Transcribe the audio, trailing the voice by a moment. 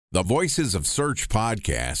The Voices of Search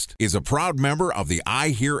podcast is a proud member of the I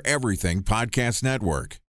Hear Everything podcast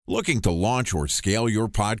network. Looking to launch or scale your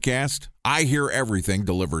podcast? I Hear Everything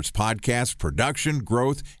delivers podcast production,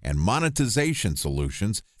 growth, and monetization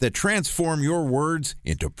solutions that transform your words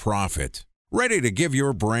into profit. Ready to give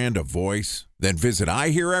your brand a voice? Then visit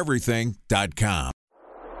iheareverything.com.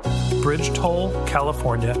 Bridge toll,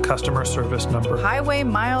 California, customer service number. Highway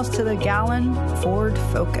miles to the gallon, Ford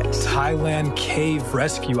Focus. Thailand cave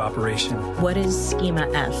rescue operation. What is Schema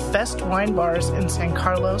F? Best wine bars in San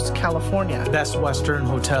Carlos, California. Best Western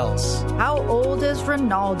hotels. How old is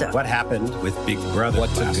Ronaldo? What happened with Big Brother?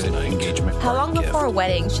 What's a good engagement? How long before a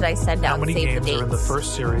wedding should I send out How many save games the dates? are in the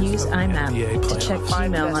first series? Use IMAP to check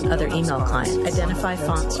email on other email clients. Identify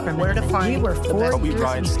fonts from Where to find We were 4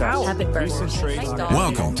 years out. Habit burgers.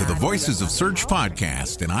 Welcome to the Voices of Search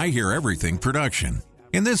podcast and I Hear Everything production.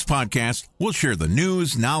 In this podcast, we'll share the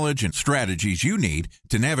news, knowledge, and strategies you need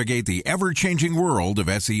to navigate the ever-changing world of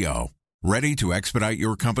SEO. Ready to expedite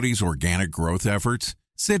your company's organic growth efforts?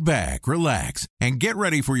 Sit back, relax, and get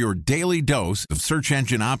ready for your daily dose of search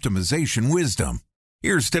engine optimization wisdom.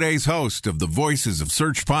 Here's today's host of the Voices of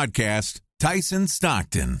Search podcast, Tyson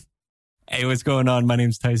Stockton. Hey, what's going on? My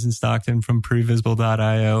name's Tyson Stockton from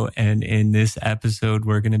Previsible.io, and in this episode,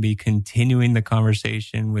 we're going to be continuing the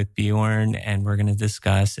conversation with Björn, and we're going to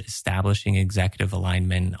discuss establishing executive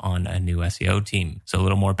alignment on a new SEO team. So a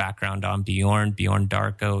little more background on Björn. Björn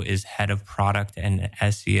Darko is head of product and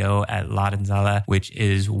SEO at Ladenzeile, which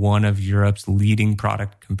is one of Europe's leading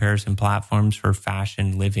product comparison platforms for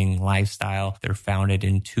fashion, living, lifestyle. They're founded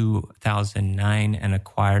in 2009 and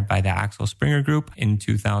acquired by the Axel Springer Group in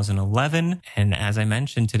 2011. And as I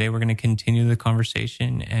mentioned, today we're going to continue the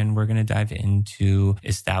conversation and we're going to dive into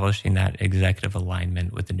establishing that executive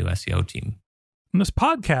alignment with the new SEO team. And this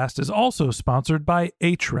podcast is also sponsored by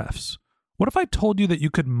Ahrefs. What if I told you that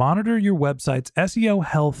you could monitor your website's SEO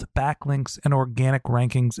health, backlinks, and organic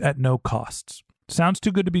rankings at no costs? Sounds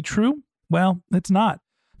too good to be true? Well, it's not,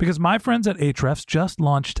 because my friends at Ahrefs just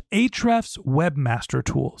launched Ahrefs Webmaster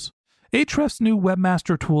Tools. Ahrefs' new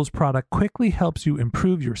Webmaster Tools product quickly helps you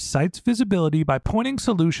improve your site's visibility by pointing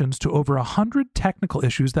solutions to over 100 technical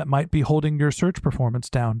issues that might be holding your search performance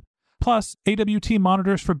down. Plus, AWT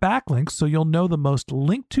monitors for backlinks so you'll know the most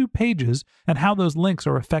linked to pages and how those links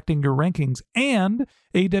are affecting your rankings. And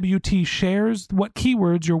AWT shares what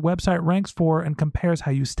keywords your website ranks for and compares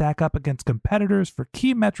how you stack up against competitors for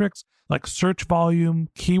key metrics like search volume,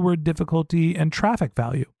 keyword difficulty, and traffic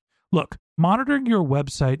value. Look, monitoring your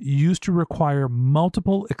website used to require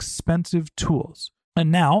multiple expensive tools.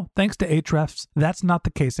 And now, thanks to Ahrefs, that's not the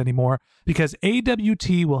case anymore because AWT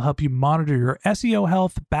will help you monitor your SEO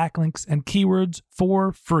health, backlinks, and keywords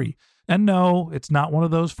for free. And no, it's not one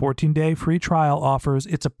of those 14-day free trial offers.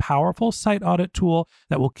 It's a powerful site audit tool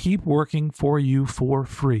that will keep working for you for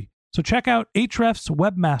free. So check out Ahrefs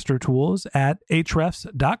Webmaster Tools at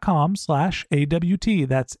ahrefs.com/AWT.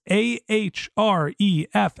 That's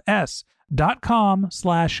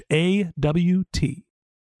ahrefs.com/AWT.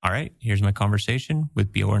 All right, here's my conversation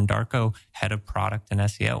with Björn Darko, head of product and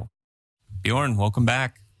SEO. Björn, welcome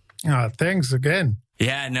back. Thanks again.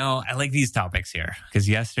 Yeah, no, I like these topics here because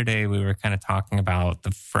yesterday we were kind of talking about the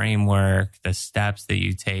framework, the steps that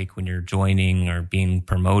you take when you're joining or being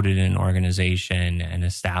promoted in an organization and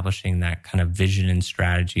establishing that kind of vision and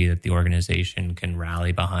strategy that the organization can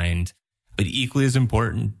rally behind. But equally as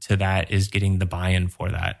important to that is getting the buy-in for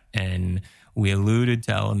that. And we alluded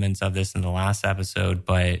to elements of this in the last episode,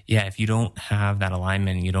 but yeah, if you don't have that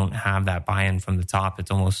alignment, you don't have that buy-in from the top,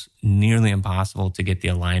 it's almost nearly impossible to get the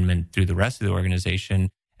alignment through the rest of the organization.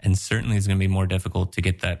 And certainly it's going to be more difficult to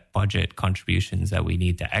get that budget contributions that we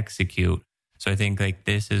need to execute. So I think like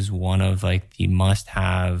this is one of like the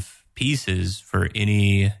must-have pieces for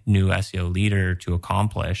any new SEO leader to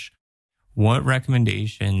accomplish. What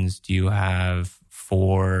recommendations do you have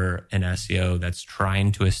for an SEO that's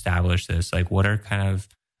trying to establish this? Like, what are kind of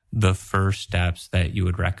the first steps that you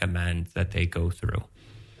would recommend that they go through?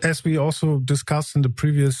 As we also discussed in the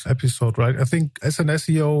previous episode, right? I think as an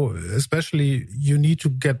SEO, especially, you need to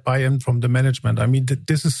get buy-in from the management. I mean,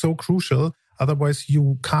 this is so crucial. Otherwise,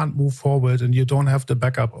 you can't move forward and you don't have the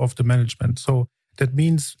backup of the management. So that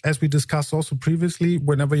means, as we discussed also previously,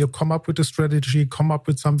 whenever you come up with a strategy, come up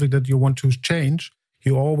with something that you want to change,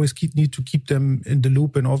 you always need to keep them in the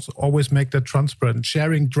loop and also always make that transparent,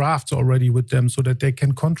 sharing drafts already with them so that they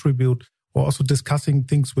can contribute, or also discussing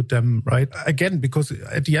things with them, right? Again, because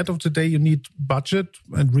at the end of the day, you need budget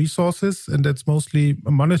and resources, and that's mostly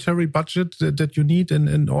a monetary budget that you need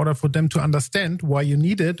in order for them to understand why you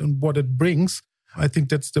need it and what it brings. I think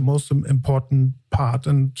that's the most important part,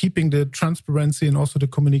 and keeping the transparency and also the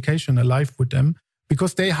communication alive with them,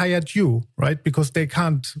 because they hired you, right? Because they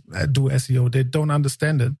can't do SEO. They don't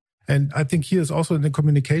understand it. And I think here is also in the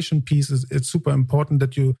communication piece, it's super important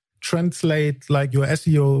that you translate like your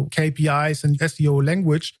SEO KPIs and SEO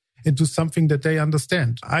language into something that they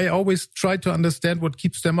understand. I always try to understand what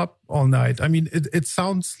keeps them up all night. I mean, it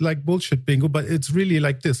sounds like bullshit bingo, but it's really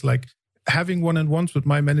like this, like having one-on-ones with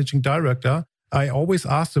my managing director. I always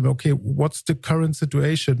ask them, okay, what's the current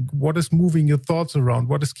situation? What is moving your thoughts around?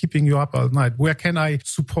 What is keeping you up all night? Where can I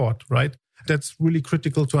support, right? That's really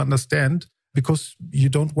critical to understand, because you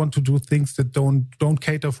don't want to do things that don't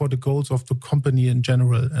cater for the goals of the company in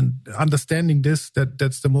general. And understanding this,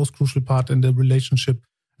 that's the most crucial part in the relationship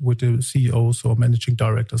with the CEOs or managing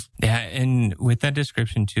directors. Yeah, and with that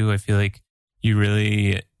description too, I feel like you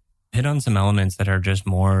really hit on some elements that are just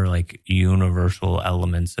more like universal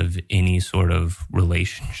elements of any sort of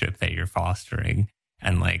relationship that you're fostering.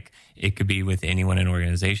 And like it could be with anyone in an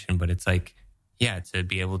organization, but it's like, yeah, to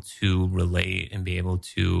be able to relate and be able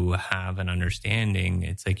to have an understanding,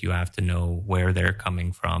 it's like you have to know where they're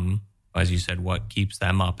coming from. As you said, what keeps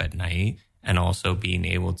them up at night, and also being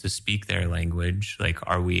able to speak their language. Like,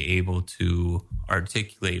 are we able to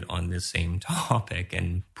articulate on this same topic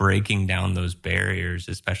and breaking down those barriers,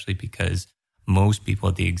 especially because most people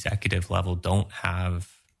at the executive level don't have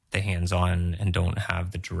the hands-on and don't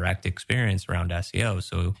have the direct experience around SEO.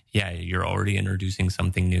 So yeah, you're already introducing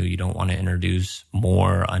something new. You don't want to introduce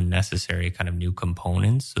more unnecessary kind of new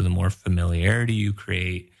components. So the more familiarity you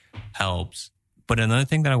create helps. But another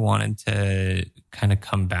thing that I wanted to kind of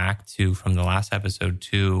come back to from the last episode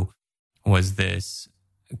too was this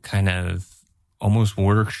kind of almost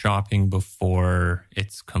workshopping before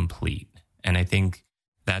it's complete. And I think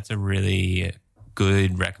that's a really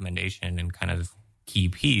good recommendation and kind of key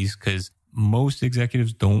piece, because most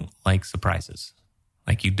executives don't like surprises.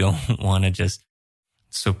 Like, you don't want to just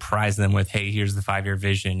surprise them with, hey, here's the 5-year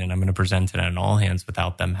vision and I'm going to present it on all hands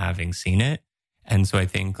without them having seen it. And so I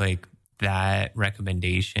think like that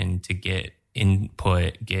recommendation to get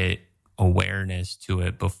input, get awareness to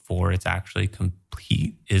it before it's actually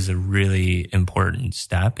complete is a really important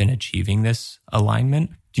step in achieving this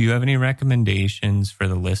alignment. Do you have any recommendations for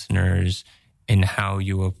the listeners in how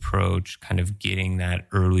you approach kind of getting that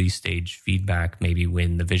early stage feedback, maybe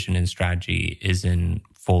when the vision and strategy isn't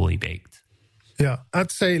fully baked? Yeah,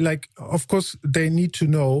 I'd say, like, of course, they need to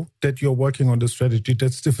know that you're working on the strategy.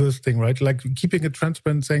 That's the first thing, right? Like keeping it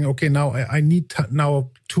transparent, saying, okay, now I need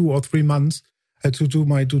now 2 or 3 months to do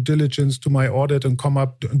my due diligence, to my audit, and come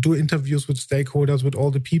up, do interviews with stakeholders, with all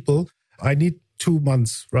the people. I need 2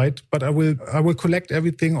 months, right? But I will collect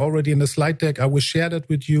everything already in a slide deck. I will share that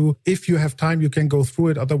with you. If you have time, you can go through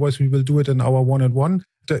it. Otherwise, we will do it in our one-on-one.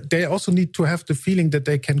 They also need to have the feeling that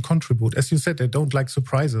they can contribute. As you said, they don't like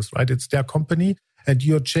surprises, right? It's their company, and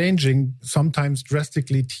you're changing sometimes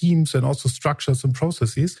drastically teams and also structures and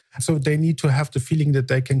processes. So they need to have the feeling that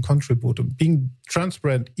they can contribute. And being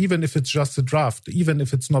transparent, even if it's just a draft, even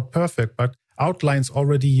if it's not perfect, but outlines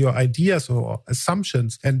already your ideas or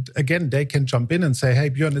assumptions. And again, they can jump in and say, hey,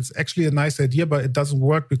 Björn, it's actually a nice idea, but it doesn't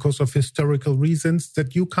work because of historical reasons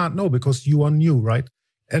that you can't know because you are new, right?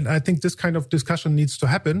 And I think this kind of discussion needs to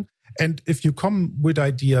happen. And if you come with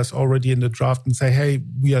ideas already in the draft and say, hey,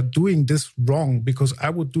 we are doing this wrong because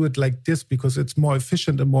I would do it like this because it's more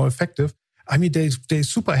efficient and more effective. I mean, they're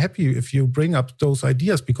super happy if you bring up those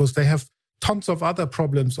ideas because they have tons of other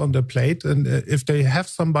problems on their plate. And if they have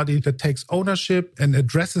somebody that takes ownership and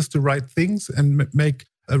addresses the right things and make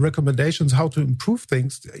recommendations how to improve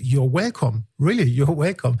things, you're welcome. Really, you're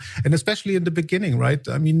welcome. And especially in the beginning, right?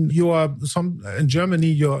 I mean, in Germany,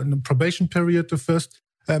 you're in a probation period the first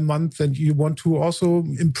month, and you want to also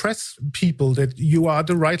impress people that you are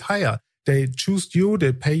the right hire. They choose you,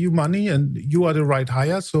 they pay you money, and you are the right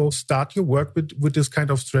hire. So start your work with this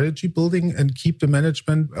kind of strategy building and keep the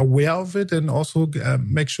management aware of it, and also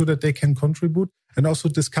make sure that they can contribute and also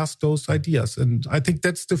discuss those ideas. And I think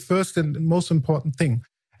that's the first and most important thing.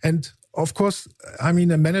 And of course, I mean,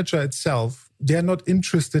 a manager itself, they're not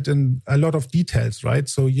interested in a lot of details, right?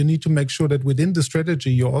 So you need to make sure that within the strategy,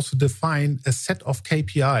 you also define a set of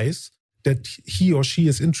KPIs that he or she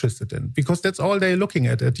is interested in, because that's all they're looking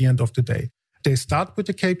at the end of the day. They start with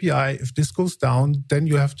the KPI. If this goes down, then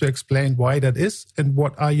you have to explain why that is and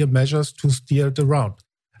what are your measures to steer it around.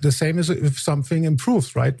 The same as if something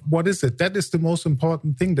improves, right? What is it? That is the most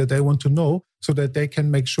important thing that they want to know so that they can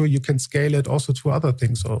make sure you can scale it also to other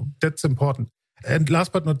things. So that's important. And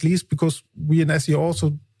last but not least, because we in SEO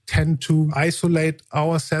also tend to isolate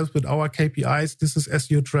ourselves with our KPIs, this is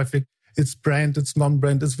SEO traffic. It's brand, it's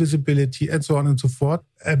non-brand, it's visibility, and so on and so forth.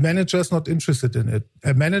 A manager is not interested in it.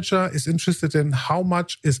 A manager is interested in how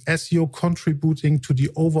much is SEO contributing to the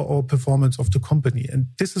overall performance of the company. And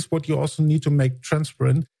this is what you also need to make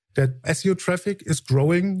transparent, that SEO traffic is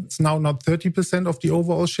growing. It's now not 30% of the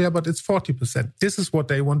overall share, but it's 40%. This is what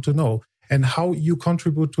they want to know. And how you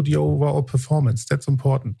contribute to the overall performance. That's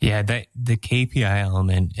important. Yeah, the KPI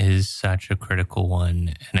element is such a critical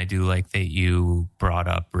one. And I do like that you brought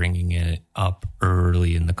up bringing it up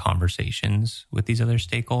early in the conversations with these other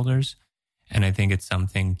stakeholders. And I think it's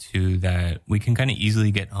something too that we can kind of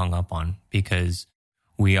easily get hung up on, because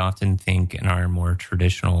we often think in our more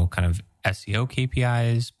traditional kind of SEO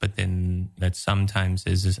KPIs, but then that sometimes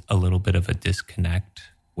is a little bit of a disconnect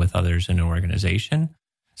with others in an organization.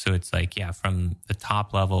 So it's like, yeah, from the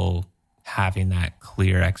top level, having that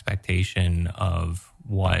clear expectation of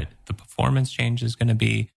what the performance change is going to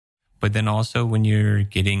be. But then also when you're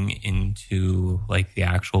getting into like the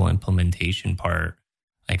actual implementation part,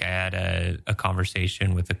 like I had a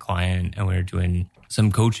conversation with a client and we were doing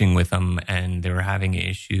some coaching with them, and they were having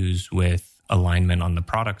issues with alignment on the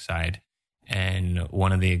product side. And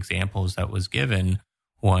one of the examples that was given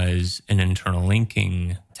was an internal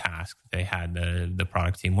linking task that they had the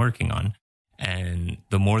product team working on. And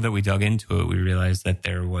the more that we dug into it, we realized that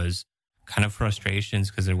there was kind of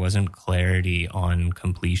frustrations because there wasn't clarity on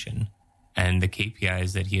completion. And the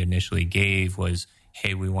KPIs that he initially gave was,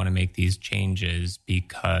 hey, we want to make these changes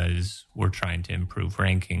because we're trying to improve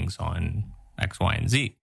rankings on X, Y, and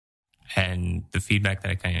Z. And the feedback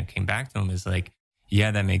that I kind of came back to him is like, yeah,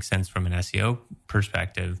 that makes sense from an SEO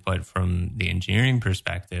perspective, but from the engineering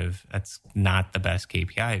perspective, that's not the best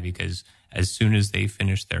KPI, because as soon as they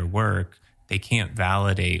finish their work, they can't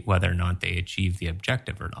validate whether or not they achieve the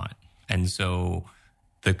objective or not. And so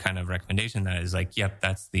the kind of recommendation that is like, yep,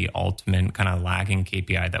 that's the ultimate kind of lagging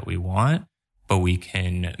KPI that we want, but we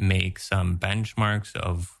can make some benchmarks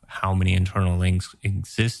of how many internal links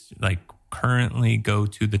exist, like currently go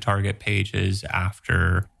to the target pages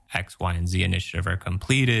after X, Y, and Z initiative are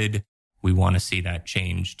completed. We want to see that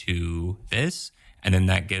change to this. And then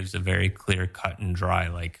that gives a very clear cut and dry,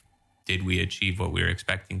 like, did we achieve what we were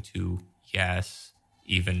expecting to? Yes,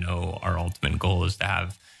 even though our ultimate goal is to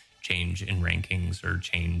have change in rankings or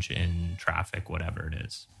change in traffic, whatever it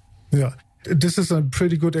is. Yeah. This is a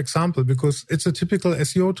pretty good example because it's a typical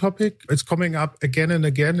SEO topic. It's coming up again and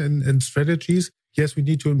again in strategies. Yes, we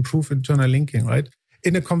need to improve internal linking, right?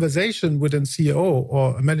 In a conversation with an CEO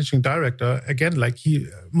or a managing director, again, like he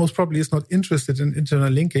most probably is not interested in internal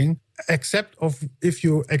linking, except of if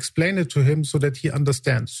you explain it to him so that he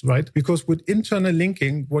understands, right? Because with internal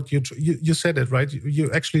linking, what you said it, right? You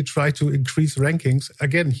actually try to increase rankings.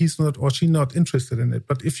 Again, he's not or she not interested in it.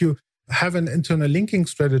 But if you have an internal linking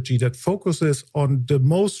strategy that focuses on the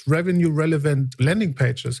most revenue relevant landing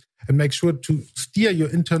pages and make sure to steer your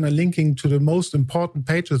internal linking to the most important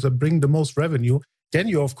pages that bring the most revenue, then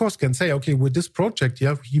you, of course, can say, okay, with this project,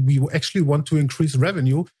 yeah, we actually want to increase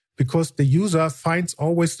revenue because the user finds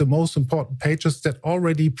always the most important pages that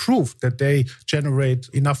already prove that they generate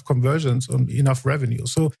enough conversions and enough revenue.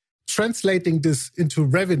 So translating this into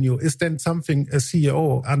revenue is then something a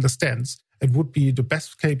CEO understands. It would be the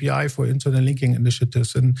best KPI for internal linking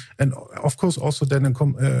initiatives. And of course, also then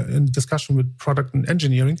in discussion with product and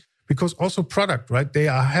engineering, because also product, right? They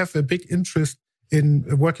have a big interest in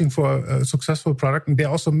working for a successful product, and they're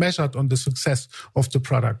also measured on the success of the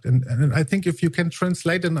product. And I think if you can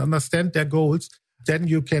translate and understand their goals, then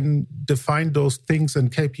you can define those things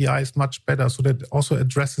and KPIs much better so that it also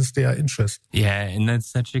addresses their interest. Yeah, and that's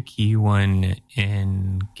such a key one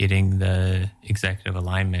in getting the executive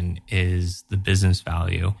alignment is the business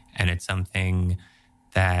value. And it's something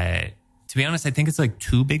that, to be honest, I think it's like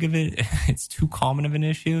too big of it. It's too common of an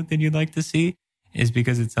issue that you'd like to see. Is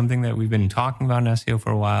because it's something that we've been talking about in SEO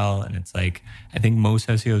for a while. And it's like, I think most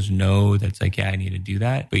SEOs know that's like, yeah, I need to do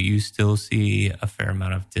that. But you still see a fair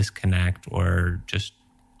amount of disconnect or just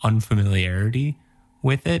unfamiliarity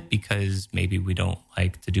with it because maybe we don't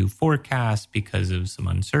like to do forecasts because of some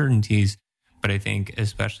uncertainties. But I think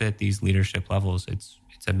especially at these leadership levels, it's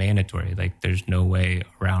a mandatory. Like there's no way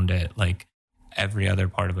around it. Like every other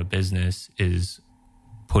part of a business is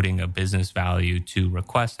putting a business value to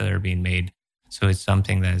requests that are being made. So it's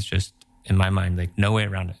something that is just, in my mind, like no way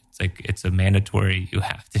around it. It's like, it's a mandatory, you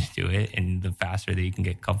have to do it. And the faster that you can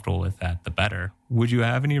get comfortable with that, the better. Would you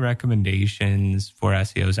have any recommendations for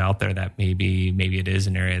SEOs out there that maybe it is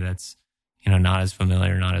an area that's, not as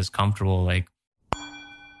familiar, not as comfortable? Like,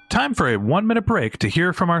 time for a 1-minute break to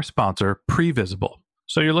hear from our sponsor, Previsible.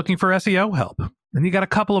 So you're looking for SEO help, and you got a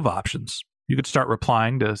couple of options. You could start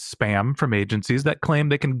replying to spam from agencies that claim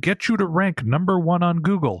they can get you to rank number 1 on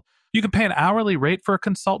Google. You can pay an hourly rate for a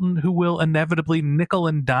consultant who will inevitably nickel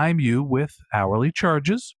and dime you with hourly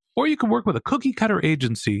charges. Or you can work with a cookie-cutter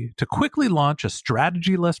agency to quickly launch a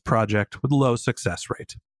strategy-less project with low success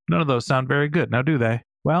rate. None of those sound very good, now do they?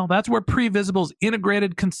 Well, that's where Previsible's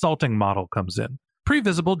integrated consulting model comes in.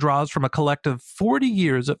 Previsible draws from a collective 40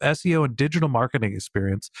 years of SEO and digital marketing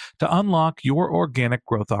experience to unlock your organic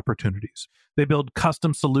growth opportunities. They build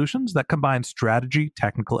custom solutions that combine strategy,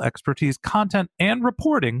 technical expertise, content, and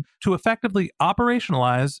reporting to effectively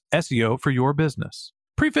operationalize SEO for your business.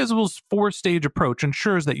 Previsible's 4-stage approach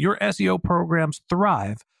ensures that your SEO programs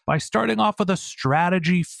thrive by starting off with a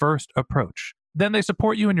strategy-first approach. Then they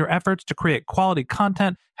support you in your efforts to create quality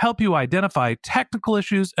content, help you identify technical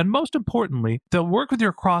issues, and most importantly, they'll work with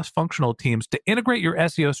your cross-functional teams to integrate your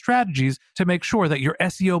SEO strategies to make sure that your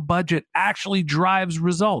SEO budget actually drives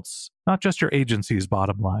results, not just your agency's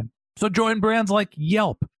bottom line. So join brands like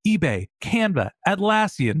Yelp, eBay, Canva,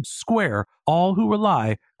 Atlassian, Square, all who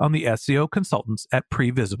rely on the SEO consultants at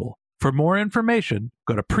Previsible. For more information,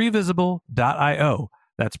 go to previsible.io.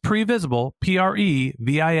 That's Previsible, Previsible.io.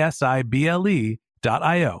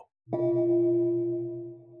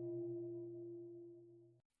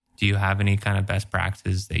 Do you have any kind of best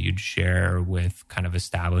practices that you'd share with kind of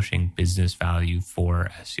establishing business value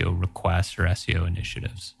for SEO requests or SEO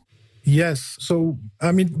initiatives? Yes. So,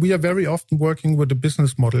 we are very often working with the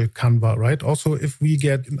business model Canva, right? Also, if we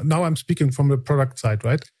get, now I'm speaking from the product side,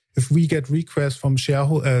 right? If we get requests from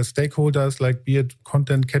stakeholders, like be it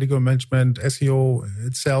content, category management, SEO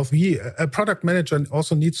itself, a product manager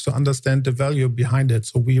also needs to understand the value behind it.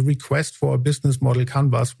 So we request for a business model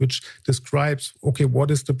canvas, which describes, okay,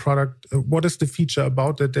 what is the product, what is the feature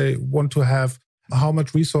about that they want to have, how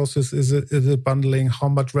much resources is it bundling, how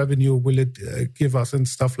much revenue will it give us, and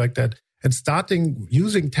stuff like that. And starting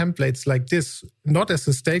using templates like this, not as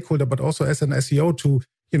a stakeholder, but also as an SEO to,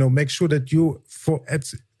 make sure that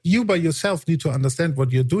you by yourself need to understand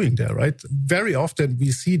what you're doing there, right? Very often we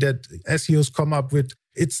see that SEOs come up with,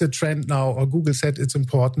 it's a trend now, or Google said it's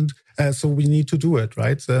important, so we need to do it,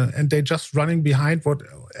 right? And they're just running behind what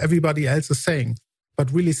everybody else is saying. But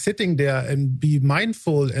really sitting there and be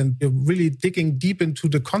mindful and really digging deep into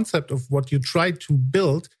the concept of what you try to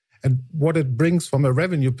build and what it brings from a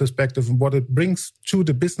revenue perspective and what it brings to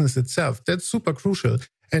the business itself, that's super crucial.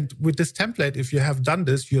 And with this template, if you have done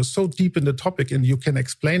this, you're so deep in the topic and you can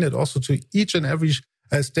explain it also to each and every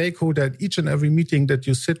stakeholder at each and every meeting that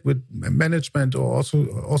you sit with management or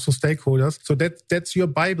also stakeholders. So that's your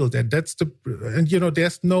Bible then. There's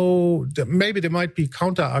maybe there might be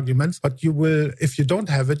counter arguments, but you will, if you don't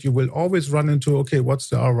have it, you will always run into, okay, what's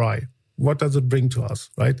the ROI? What does it bring to us,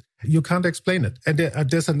 right? You can't explain it. And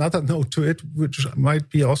there's another note to it, which might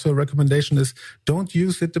be also a recommendation, is don't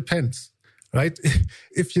use it depends. Right?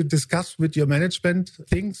 If you discuss with your management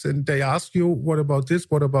things and they ask you, what about this?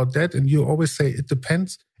 What about that? And you always say, it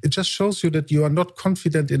depends. It just shows you that you are not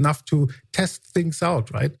confident enough to test things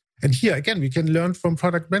out, right? And here, again, we can learn from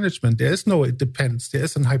product management. There is no, it depends. There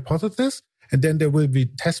is an hypothesis, and then there will be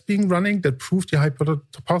tests being running that prove the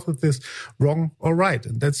hypothesis wrong or right.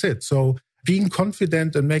 And that's it. So being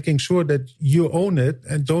confident and making sure that you own it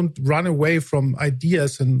and don't run away from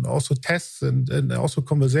ideas and also tests and also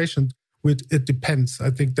conversations with it depends.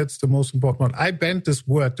 I think that's the most important one. I banned this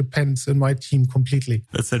word depends in my team completely.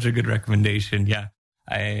 That's such a good recommendation. Yeah,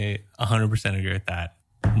 I 100% agree with that.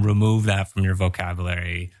 Remove that from your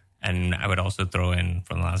vocabulary. And I would also throw in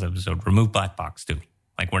from the last episode, remove black box too.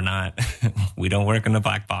 Like we don't work in the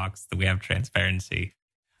black box, that we have transparency.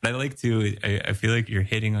 But I feel like you're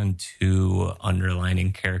hitting on two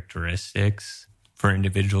underlining characteristics for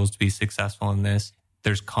individuals to be successful in this.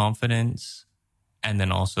 There's confidence, and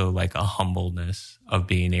then also like a humbleness of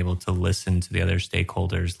being able to listen to the other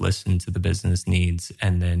stakeholders, listen to the business needs,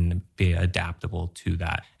 and then be adaptable to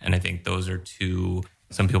that. And I think those are two,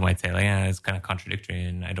 some people might say, it's kind of contradictory.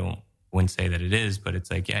 And wouldn't say that it is, but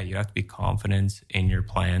it's like, you have to be confident in your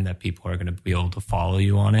plan that people are going to be able to follow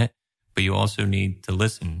you on it. But you also need to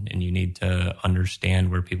listen and you need to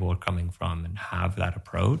understand where people are coming from and have that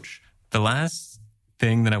approach. The last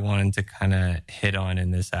thing that I wanted to kind of hit on in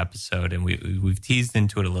this episode, and we've teased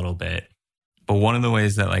into it a little bit, but one of the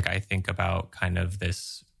ways that I think about kind of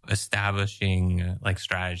this establishing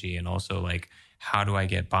strategy and also how do I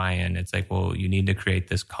get buy-in? It's you need to create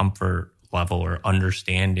this comfort level or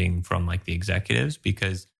understanding from the executives,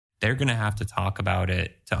 because they're going to have to talk about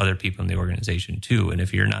it to other people in the organization too. And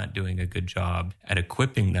if you're not doing a good job at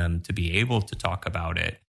equipping them to be able to talk about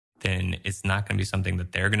it, then it's not going to be something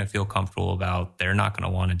that they're going to feel comfortable about. They're not going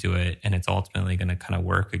to want to do it. And it's ultimately going to kind of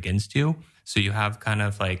work against you. So you have kind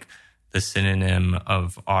of like the synonym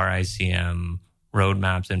of RICM,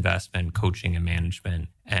 roadmaps, investment, coaching, and management.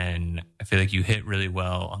 And I feel like you hit really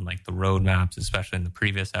well on like the roadmaps, especially in the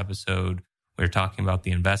previous episode. We were talking about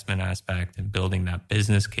the investment aspect and building that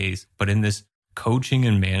business case. But in this coaching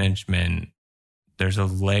and management, there's a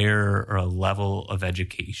layer or a level of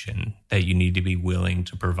education that you need to be willing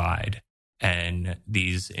to provide. And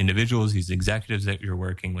these individuals, these executives that you're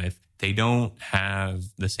working with, they don't have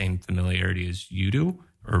the same familiarity as you do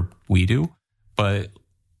or we do, but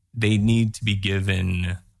they need to be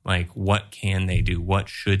given like, what can they do? What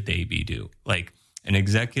should they be do? Like an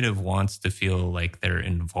executive wants to feel like they're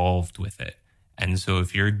involved with it. And so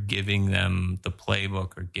if you're giving them the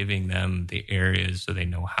playbook or giving them the areas so they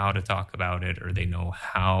know how to talk about it, or they know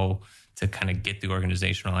how to kind of get the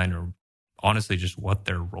organization aligned, or honestly just what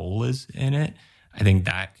their role is in it, I think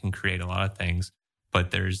that can create a lot of things. But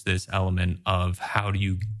there's this element of how do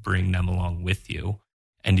you bring them along with you?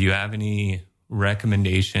 And do you have any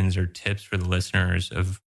recommendations or tips for the listeners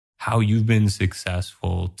of how you've been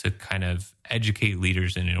successful to kind of educate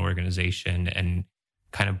leaders in an organization and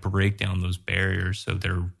kind of break down those barriers so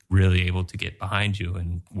they're really able to get behind you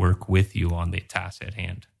and work with you on the task at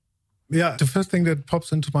hand? Yeah, the first thing that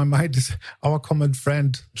pops into my mind is our common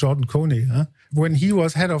friend, Jordan Coney. When he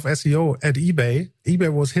was head of SEO at eBay,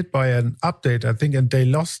 eBay was hit by an update, I think, and they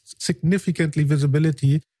lost significantly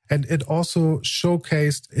visibility. And it also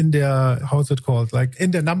showcased in their, how's it called? Like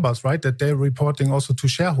in their numbers, right? That they're reporting also to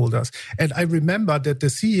shareholders. And I remember that the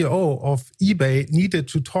CEO of eBay needed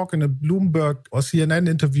to talk in a Bloomberg or CNN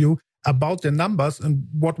interview about the numbers and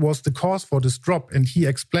what was the cause for this drop. And he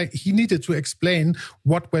needed to explain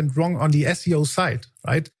what went wrong on the SEO side,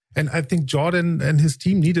 right? And I think Jordan and his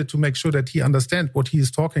team needed to make sure that he understands what he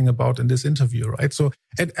is talking about in this interview, right? So,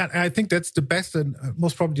 and I think that's the best and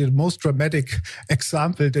most probably the most dramatic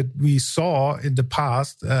example that we saw in the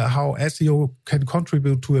past, how SEO can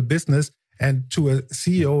contribute to a business and to a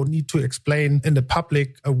CEO need to explain in the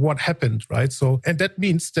public what happened, right? So, and that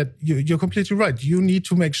means that you're completely right. You need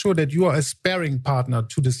to make sure that you are a sparring partner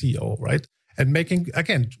to the CEO, right? And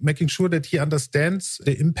making sure that he understands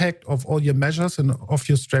the impact of all your measures and of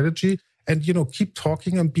your strategy, and, keep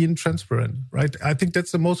talking and being transparent, right? I think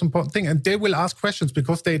that's the most important thing. And they will ask questions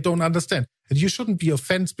because they don't understand. And you shouldn't be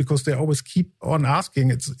offended because they always keep on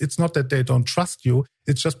asking. It's not that they don't trust you.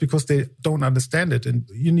 It's just because they don't understand it. And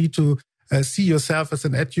you need to see yourself as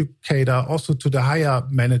an educator also to the higher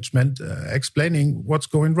management, explaining what's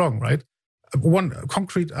going wrong, right?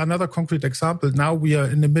 Another concrete example. Now we are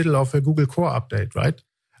in the middle of a Google Core update, right?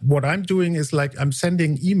 What I'm doing is like I'm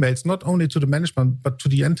sending emails not only to the management, but to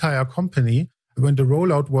the entire company when the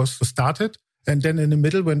rollout was started. And then in the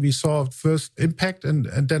middle, when we saw first impact, and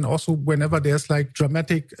then also whenever there's like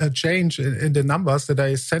dramatic change in the numbers, that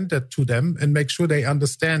I send that to them and make sure they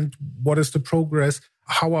understand what is the progress,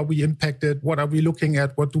 how are we impacted, what are we looking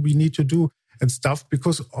at, what do we need to do and stuff.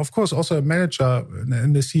 Because of course, also a manager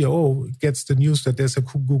and the CEO gets the news that there's a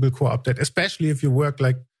Google Core update, especially if you work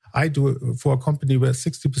like I do for a company where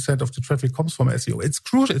 60% of the traffic comes from SEO. It's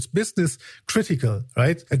crucial. It's business critical,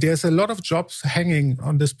 right? There's a lot of jobs hanging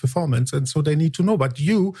on this performance. And so they need to know, but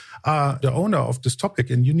you are the owner of this topic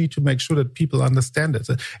and you need to make sure that people understand it.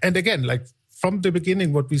 And again, like from the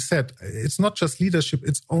beginning, what we said, it's not just leadership,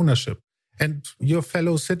 it's ownership. And your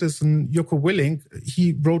fellow citizen, Jocko Willink,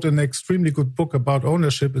 he wrote an extremely good book about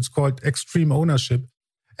ownership. It's called Extreme Ownership.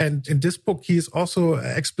 And in this book, he is also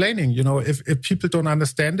explaining, if people don't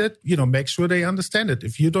understand it, make sure they understand it.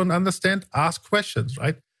 If you don't understand, ask questions,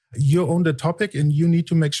 right? You own the topic and you need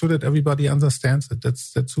to make sure that everybody understands it.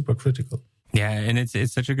 That's super critical. Yeah. And it's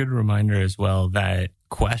such a good reminder as well that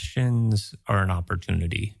questions are an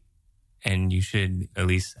opportunity. And you should, at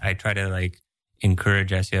least I try to encourage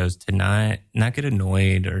SEOs to not get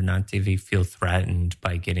annoyed or not to feel threatened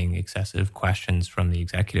by getting excessive questions from the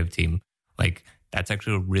executive team. That's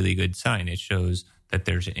actually a really good sign. It shows that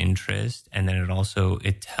there's interest, and then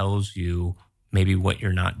it tells you maybe what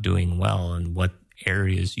you're not doing well and what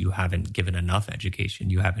areas you haven't given enough education,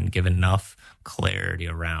 you haven't given enough clarity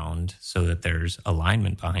around so that there's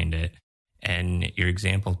alignment behind it. And your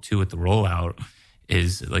example too with the rollout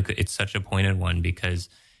is it's such a pointed one, because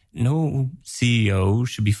no CEO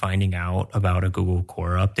should be finding out about a Google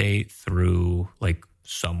Core update through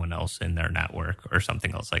someone else in their network or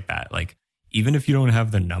something else like that. Even if you don't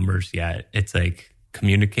have the numbers yet, it's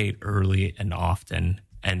communicate early and often.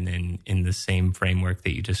 And then in the same framework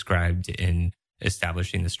that you described in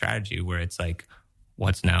establishing the strategy, where it's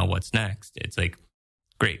what's now, what's next? It's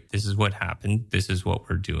great, this is what happened. This is what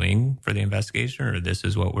we're doing for the investigation, or this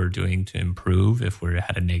is what we're doing to improve if we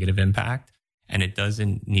had a negative impact. And it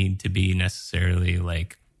doesn't need to be necessarily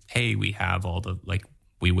like, hey, we have all the, like,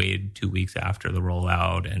 we waited 2 weeks after the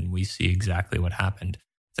rollout and we see exactly what happened.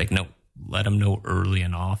 It's like, no, let them know early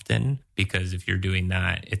and often, because if you're doing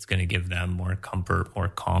that, it's going to give them more comfort, more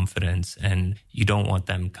confidence. And you don't want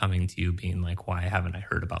them coming to you being like, why haven't I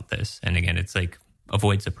heard about this? And again, it's like,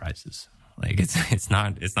 avoid surprises. Like it's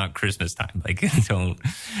not Christmas time. Like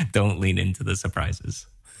don't lean into the surprises.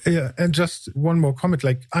 Yeah, and just one more comment.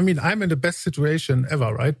 Like, I mean, I'm in the best situation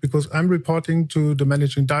ever, right? Because I'm reporting to the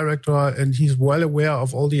managing director and he's well aware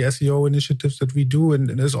of all the SEO initiatives that we do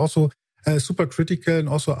and is also super critical and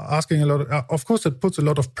also asking a lot of course, it puts a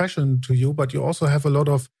lot of pressure into you, but you also have a lot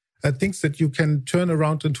of things that you can turn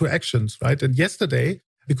around into actions, right? And yesterday,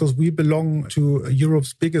 because we belong to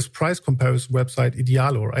Europe's biggest price comparison website,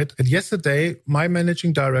 Idealo, right? And yesterday, my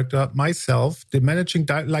managing director, myself, the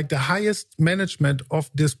the highest management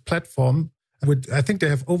of this platform, I think they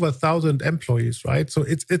have over 1,000 employees, right? So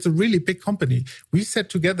it's a really big company. We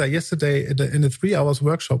sat together yesterday in a 3 hours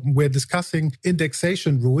workshop. We're discussing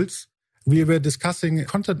indexation rules. We were discussing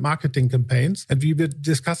content marketing campaigns, and we were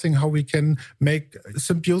discussing how we can make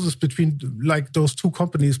symbiosis between like those two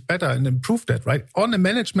companies better and improve that, right? On a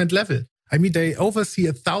management level. I mean, they oversee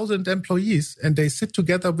 1,000 employees and they sit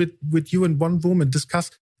together with you in one room and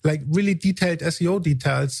discuss like really detailed SEO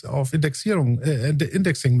details of indexing and the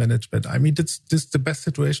indexing management. I mean, this is the best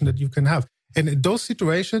situation that you can have. And in those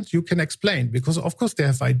situations, you can explain, because of course they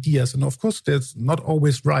have ideas and of course that's not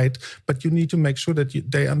always right, but you need to make sure that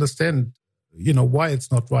they understand, why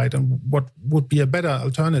it's not right and what would be a better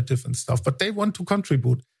alternative and stuff. But they want to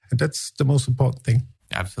contribute, and that's the most important thing.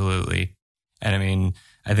 Absolutely. And I mean,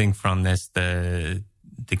 I think from this, the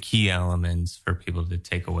key elements for people to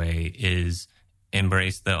take away is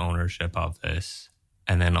embrace the ownership of this,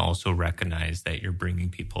 and then also recognize that you're bringing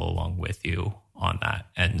people along with you on that.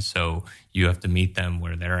 And so you have to meet them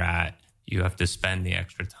where they're at. You have to spend the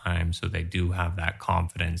extra time so they do have that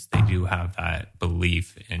confidence. They do have that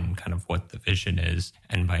belief in kind of what the vision is.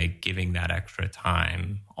 And by giving that extra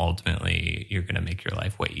time, ultimately, you're going to make your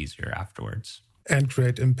life way easier afterwards. And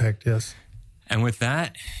create impact, yes. And with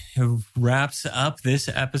that, it wraps up this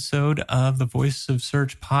episode of the Voices of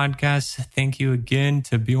Search podcast. Thank you again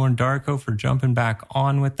to Björn Darko for jumping back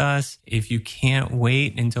on with us. If you can't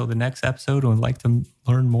wait until the next episode and would like to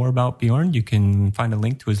learn more about Björn, you can find a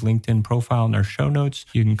link to his LinkedIn profile in our show notes.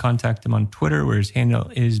 You can contact him on Twitter, where his handle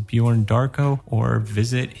is Björn Darko, or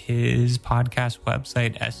visit his podcast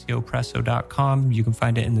website, SEOpresso.com. You can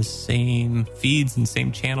find it in the same feeds and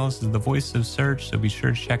same channels as the Voice of Search, so be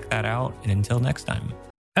sure to check that out. And until next time.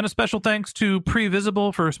 And a special thanks to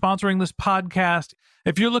Previsible for sponsoring this podcast.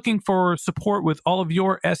 If you're looking for support with all of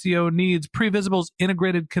your SEO needs, Previsible's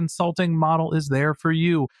integrated consulting model is there for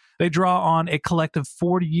you. They draw on a collective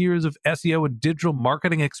 40 years of SEO and digital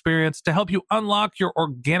marketing experience to help you unlock your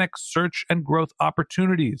organic search and growth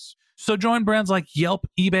opportunities. So join brands like Yelp,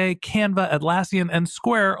 eBay, Canva, Atlassian, and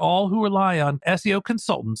Square, all who rely on SEO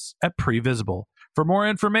consultants at Previsible. For more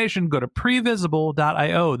information, go to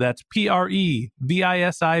previsible.io. That's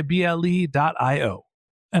previsible.io.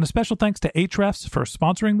 And a special thanks to Ahrefs for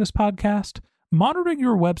sponsoring this podcast. Monitoring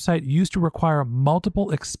your website used to require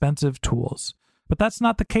multiple expensive tools, but that's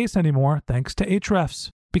not the case anymore thanks to Ahrefs,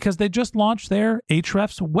 because they just launched their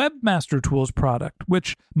Ahrefs Webmaster Tools product,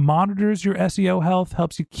 which monitors your SEO health,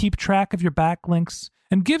 helps you keep track of your backlinks,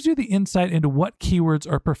 and gives you the insight into what keywords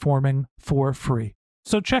are performing for free.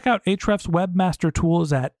 So check out Ahrefs Webmaster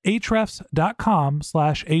Tools at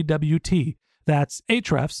ahrefs.com/AWT. That's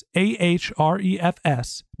Ahrefs,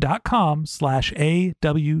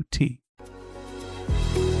 AHREFS.com/AWT.